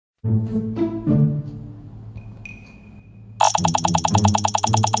Ah.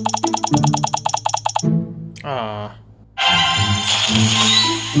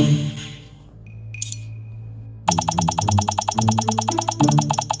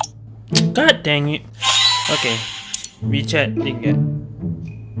 God dang it. Okay. WeChat didn't get.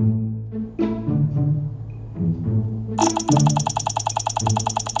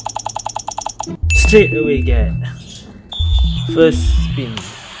 Straight away get. First spin.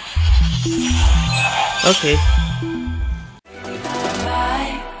 Okay.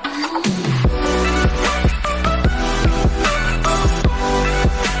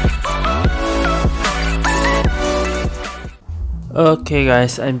 Okay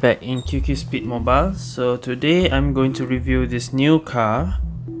guys, I'm back in QQ Speed Mobile. So today I'm going to review this new car,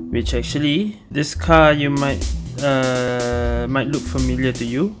 which actually this car you might look familiar to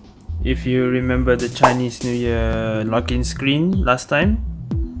you if you remember the Chinese New Year login screen last time.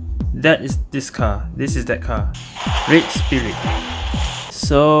 That is this car. This is that car, Red Spirit.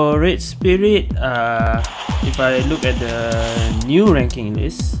 So Red Spirit, if I look at the new ranking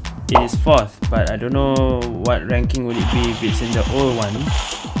list, it is 4th, but I don't know what ranking would it be if it's in the old one,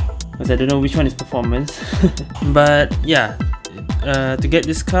 because I don't know which one is performance. But yeah, to get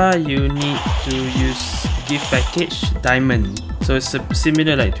this car you need to use gift package Diamond. So it's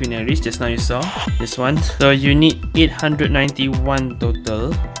similar like Twin Aries, just now you saw this one. So you need 891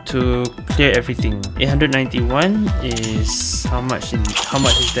 total to clear everything. 891 is how much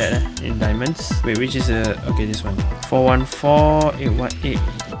is that in diamonds? Wait, which is okay, this one. 414, 818,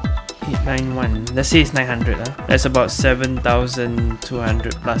 891. Let's say it's 900. That's about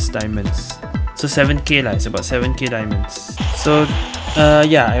 7,200 plus diamonds. So 7k lah, it's about 7k diamonds. So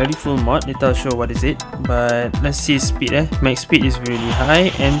yeah, I already full mod. Later I'll show what is it. But let's see speed. Max speed is really high,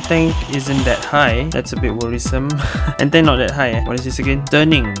 and tank isn't that high. That's a bit worrisome. And tank not that high. What is this again?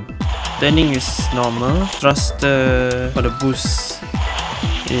 Turning is normal. Thruster for the boost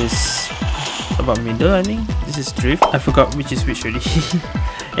is about middle, I think. This is drift. I forgot which is which already.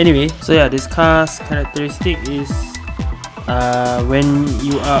 Anyway, so yeah, this car's characteristic is when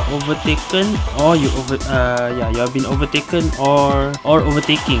you are overtaken, or you have been overtaken or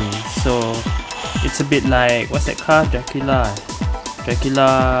overtaking. So it's a bit like, what's that car? Dracula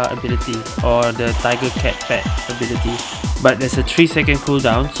ability, or the Tiger Cat Pet ability. But there's a 3-second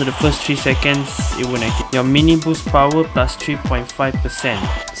cooldown, so the first 3 seconds it won't activate. Your mini boost power plus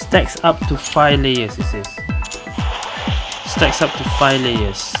 3.5% stacks up to 5 layers, it says. Stacks up to 5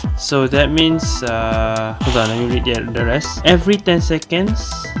 layers. So that means hold on, let me read the rest. Every 10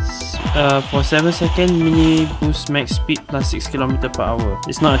 seconds for 7 seconds, mini boost max speed plus 6 km/h.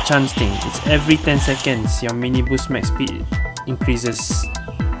 It's not a chance thing, it's every 10 seconds your mini boost max speed increases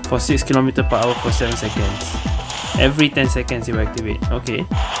for 6 km/h for 7 seconds. Every 10 seconds it will activate. Okay,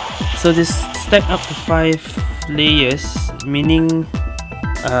 so this stack up to 5 layers, meaning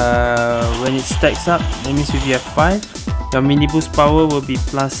when it stacks up, that means if you have 5, your mini boost power will be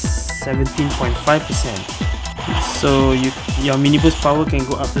plus 17.5%. So your mini boost power can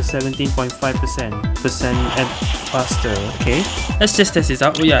go up to 17.5% and faster. Okay, let's just test this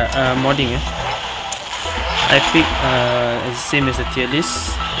out. Oh yeah, modding. I pick same as the tier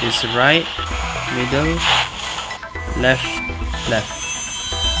list. It's right, middle, left.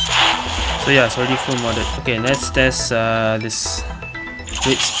 So yeah, it's already full modded. Okay, let's test this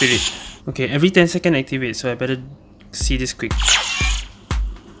Red Spirit. Okay, every 10 seconds activate, so I better see this quick.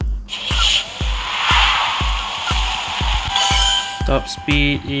 Top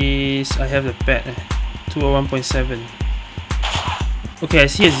speed is, I have the pad, 201.7. Okay, I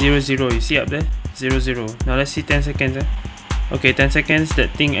see a 0, 0. You see up there? 0, 0. Now let's see 10 seconds. Okay, 10 seconds,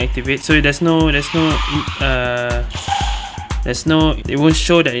 that thing activates. So it won't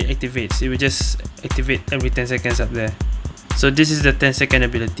show that it activates. It will just activate every 10 seconds up there. So this is the 10-second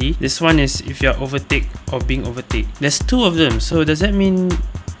ability. This one is if you're overtake or being overtaken. There's 2 of them. So does that mean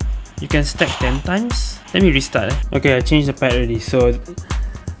you can stack 10 times? Let me restart. Okay, I changed the pad already, so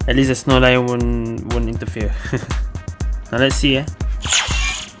at least the snow line won't interfere. Now let's see.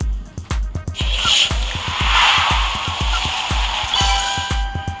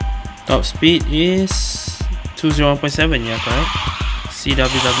 Top speed is 201.7. Yeah, correct.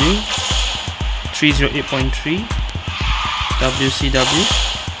 CWW 308.3. WCW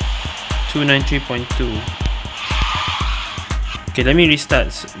 293.2. Okay, let me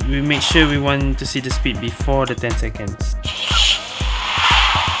restart. We make sure we want to see the speed before the 10 seconds.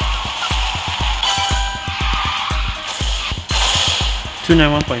 Two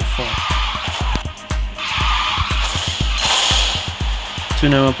 291.4.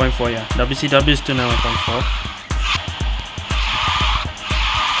 291.4, yeah. WCW is 291.4.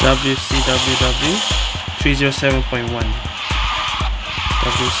 WCWW 307.1.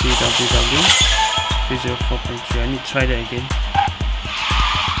 WCWW 304.3. I need to try that again.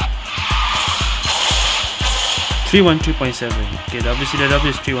 313.7. Okay, WCWW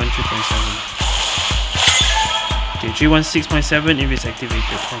is 313.7. Okay, 316.7 if it's activated,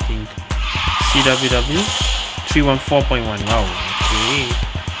 I think. CWW 314.1. Wow, okay.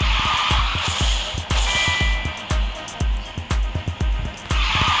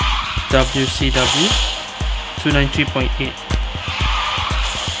 WCW 293.8.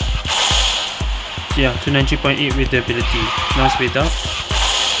 Yeah, 293.8 with the ability. Now it's without.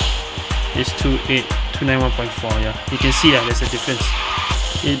 It's 291.4. Yeah, you can see that there's a difference.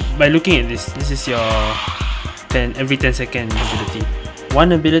 By looking at this is your every 10 second ability.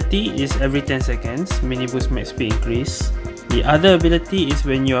 One ability is every 10 seconds, mini boost max speed increase. The other ability is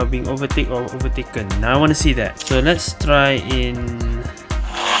when you are being overtaken or overtaken. Now I want to see that. So let's try in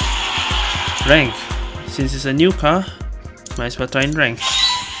rank. Since it's a new car, might as well try in rank.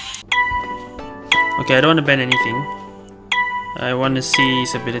 Okay, I don't want to ban anything. I want to see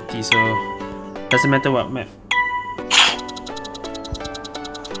his ability, so doesn't matter what map.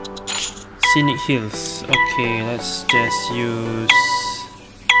 Scenic Hills. Okay, let's just use,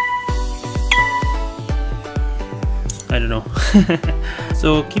 I don't know.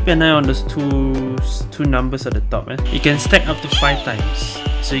 So keep an eye on those two numbers at the top. You can stack up to 5 times,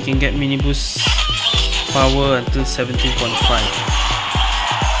 so you can get mini boost power until 17.5.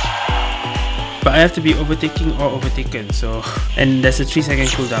 But I have to be overtaking or overtaken, so, and there's a 3-second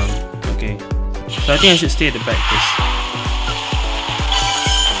cooldown. Okay, so I think I should stay at the back first.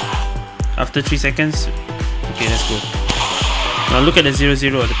 After 3 seconds, okay, let's go. Now look at the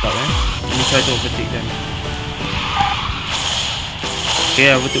 0-0 at the top. Let me try to overtake them. Okay,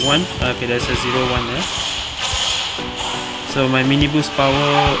 I overtook one. Okay, there's a 0-1 there. So my mini boost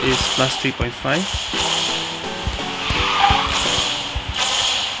power is plus 3.5.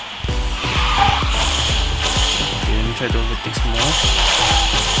 Okay, let me try to overtake some more.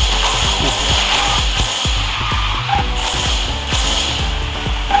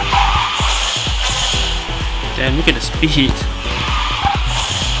 Damn, look at the speed.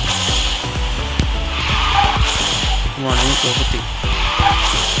 Come on, I need to overtake.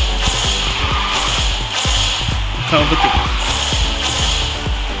 Can't overtake.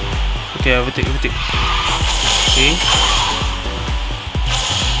 Okay, overtake. Okay.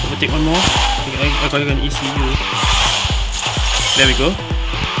 Overtake one more. Okay, I got an ECU. There we go.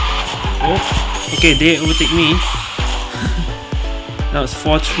 Oh, okay, they overtake me. Now it's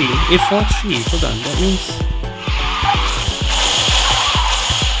 4-3. 4-3. Hold on, that means.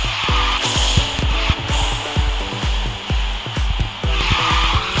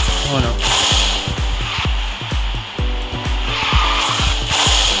 Oh no.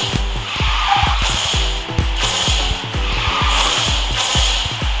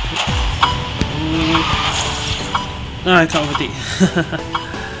 No, I can't overtake.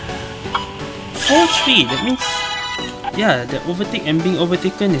 4-3, that means, yeah, the overtake and being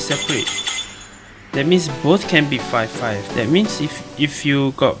overtaken is separate. That means both can be 5-5. That means if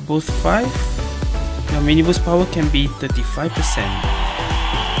you got both 5, your mini boost power can be 35%.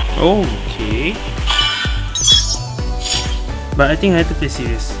 Okay. But I think I have to play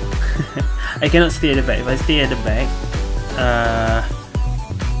serious. I cannot stay at the back. If I stay at the back,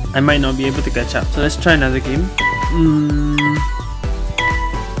 I might not be able to catch up. So let's try another game.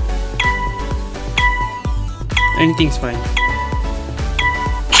 Anything's fine.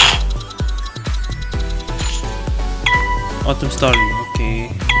 Autumn Story.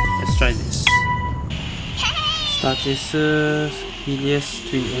 Okay, let's try this. Star Chaser, Helios,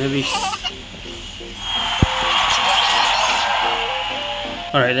 Twin Abyss.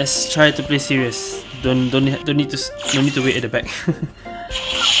 Alright, let's try to play serious. Don't need to wait at the back.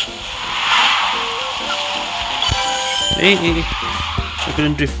 Hey, I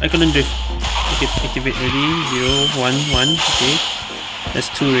couldn't drift. Okay, activate ready. 0, 1, 1. Okay, that's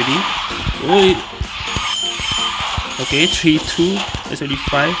 2 ready. Oh, okay, 3, 2. That's already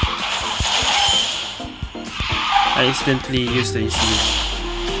 5. I accidentally used the ECU.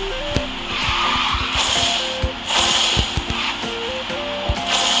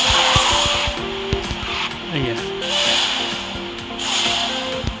 Oh yeah.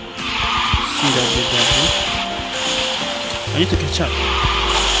 CWW. I need to catch up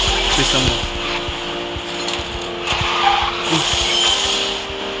with someone.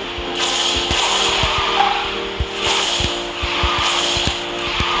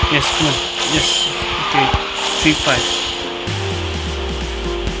 Yes, come on. Yes. Okay. 3-5.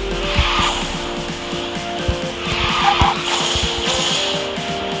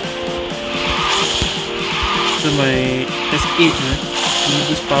 So that's 8, huh?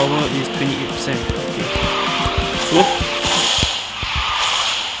 Boost power is 28%. Okay. Cool.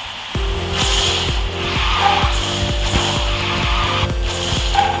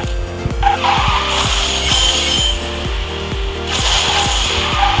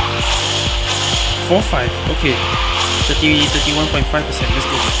 Okay. 31.5%. Let's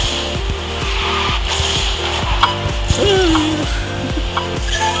go.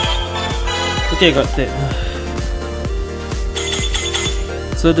 Okay, I got that.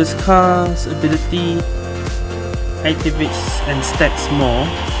 So this car's ability activates and stacks more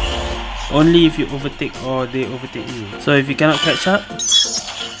only if you overtake or they overtake you. So if you cannot catch up,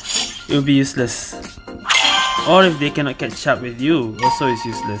 it will be useless. Or if they cannot catch up with you, also is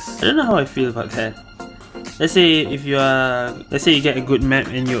useless. I don't know how I feel about that. Let's say if you are, let's say you get a good map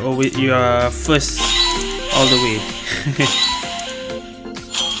and you are first all the way.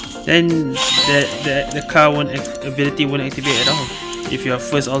 Then the car ability won't activate at all if you are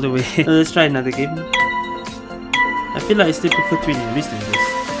first all the way. Let's try another game. I feel like I still prefer Twin Race than this.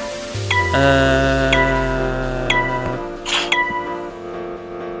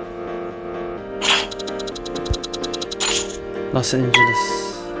 Los Angeles.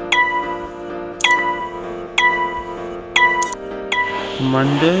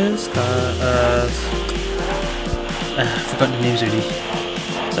 Commanders, I forgot the names already.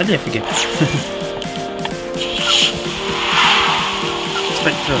 Suddenly I forget.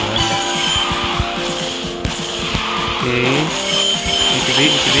 Spectral. Okay.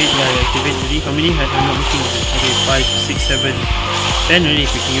 Activate. Yeah, activate already. How many? I'm not looking at it. Okay, 5, 6, 7, 10 already.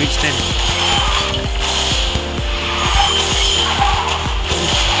 We can reach 10.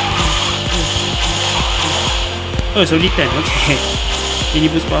 Oh, it's only 10. Okay. Mini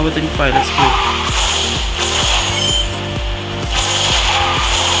boost power 35. Let's go.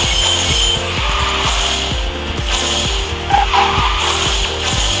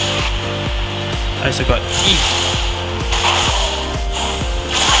 I also got E.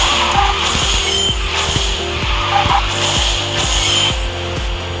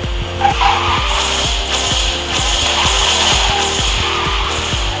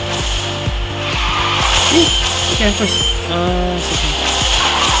 Okay, I'm first. Second.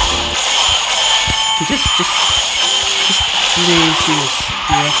 Just play serious.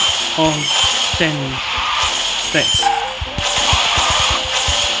 We have all 10 stacks.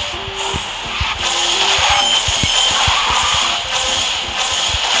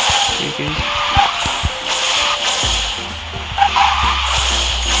 Okay.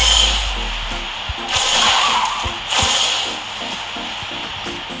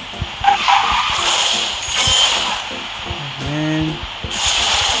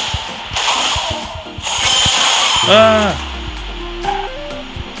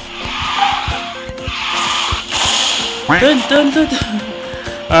 Turn.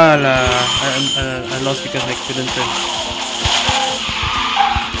 Alah, I lost because I couldn't turn.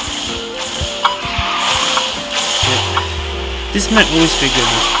 Yeah. This map always triggers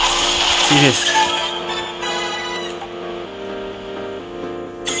me. Serious.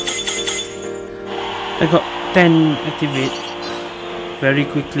 I got 10 activate very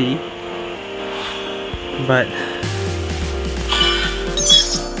quickly, but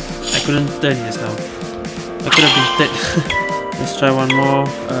I couldn't turn just now. I could have been third. Let's try one more.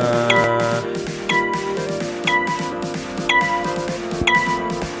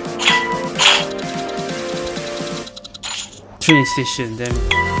 Train station, then.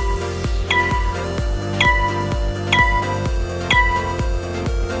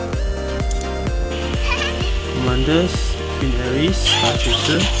 Commanders, Queen Aries, Star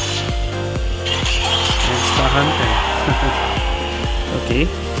Chaser, and Star Hunter. Okay.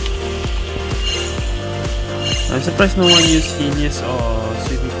 I'm surprised no one used Helios or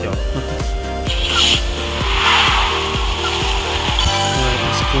Sweet Meteor. Alright,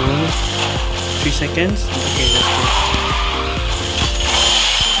 let's go. 3 seconds. Okay, let's go.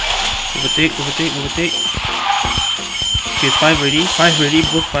 Overtake. Okay, 5 ready.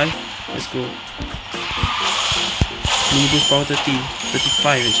 Both 5. Let's go. Mini boost power 30.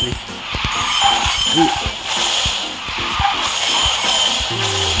 35 actually. Ooh.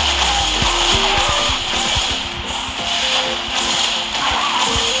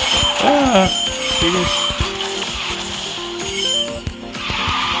 Serious.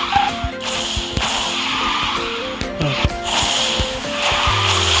 Oh.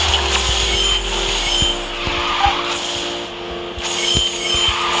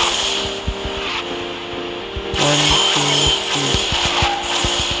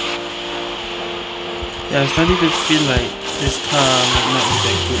 Yeah, I'm starting to feel like this car might not be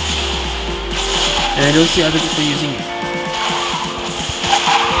that good. and I don't see other people using it.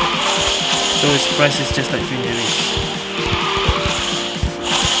 So its price is just like Twin Aries.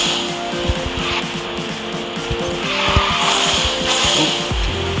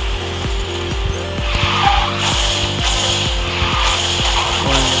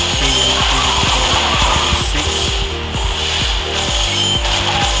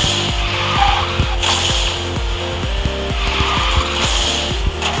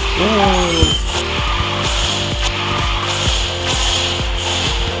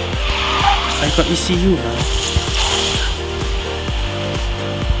 I got ECU now.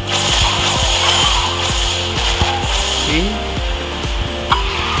 Okay.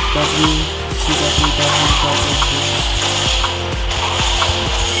 CW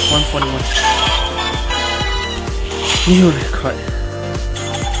 141. New record.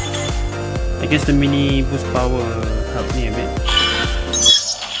 I guess the mini boost power helped me a bit.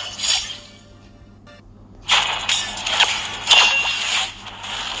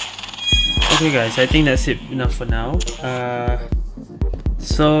 Okay guys, I think that's enough for now.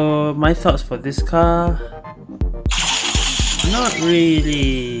 So my thoughts for this car, not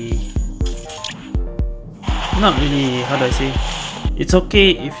really, how do I say, it's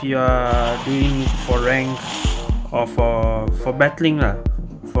okay if you are doing for rank or for battling lah,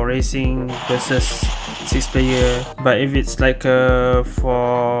 for racing versus 6 player. But if it's like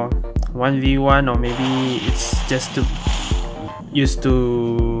for 1v1 or maybe it's just to used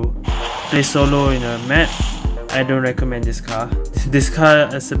to play solo in a map, I don't recommend this car. This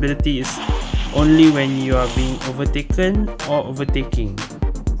car's ability is only when you are being overtaken or overtaking.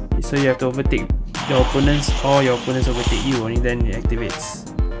 So you have to overtake your opponents or your opponents overtake you, only then it activates.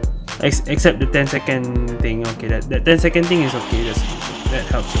 Except the 10-second thing. Okay, that 10-second thing is okay, that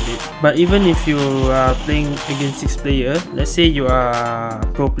helps a bit. But even if you are playing against 6 player, let's say you are a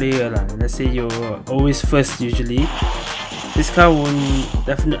pro player lah, let's say you're always first usually, this car won't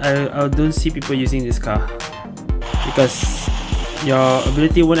definitely, I don't see people using this car because your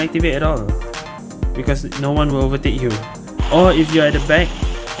ability won't activate at all, because no one will overtake you. Or if you're at the back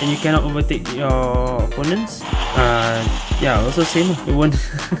and you cannot overtake your opponents, yeah, also same, it won't.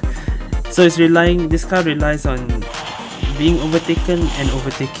 So it's this car relies on being overtaken and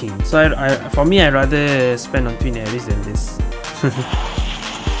overtaking. So for me, I'd rather spend on Twin Aries than this.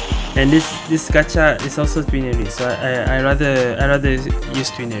 And this gacha is also Twin Aries, so I rather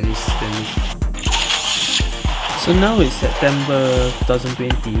use Twin Aries than this. So now it's September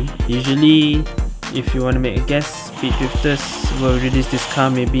 2020. Usually, if you want to make a guess, Speed Drifters will release this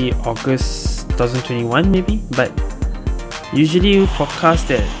car maybe August 2021 maybe. But usually for cars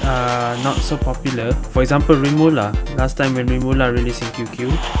that are not so popular, for example Rimula, last time when Rimula released in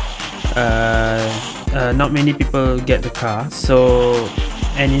QQ, not many people get the car. So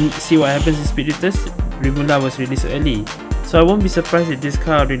see what happens in Speed Drifters, Rimula was released early. So I won't be surprised if this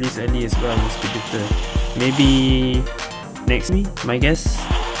car released early as well in Speed Drifter. Maybe next week, my guess.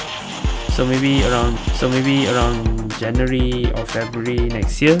 So maybe around January or February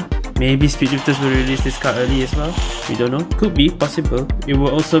next year. Maybe Speed Drifters will release this car early as well. We don't know. Could be possible. It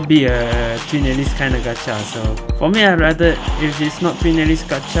will also be a Twin Aries kind of gacha. So for me, I'd rather, if it's not Twin Aries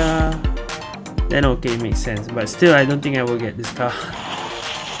gacha, then okay, it makes sense. But still, I don't think I will get this car.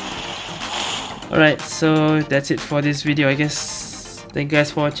 Alright, so that's it for this video, I guess. Thank you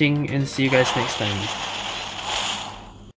guys for watching and see you guys next time.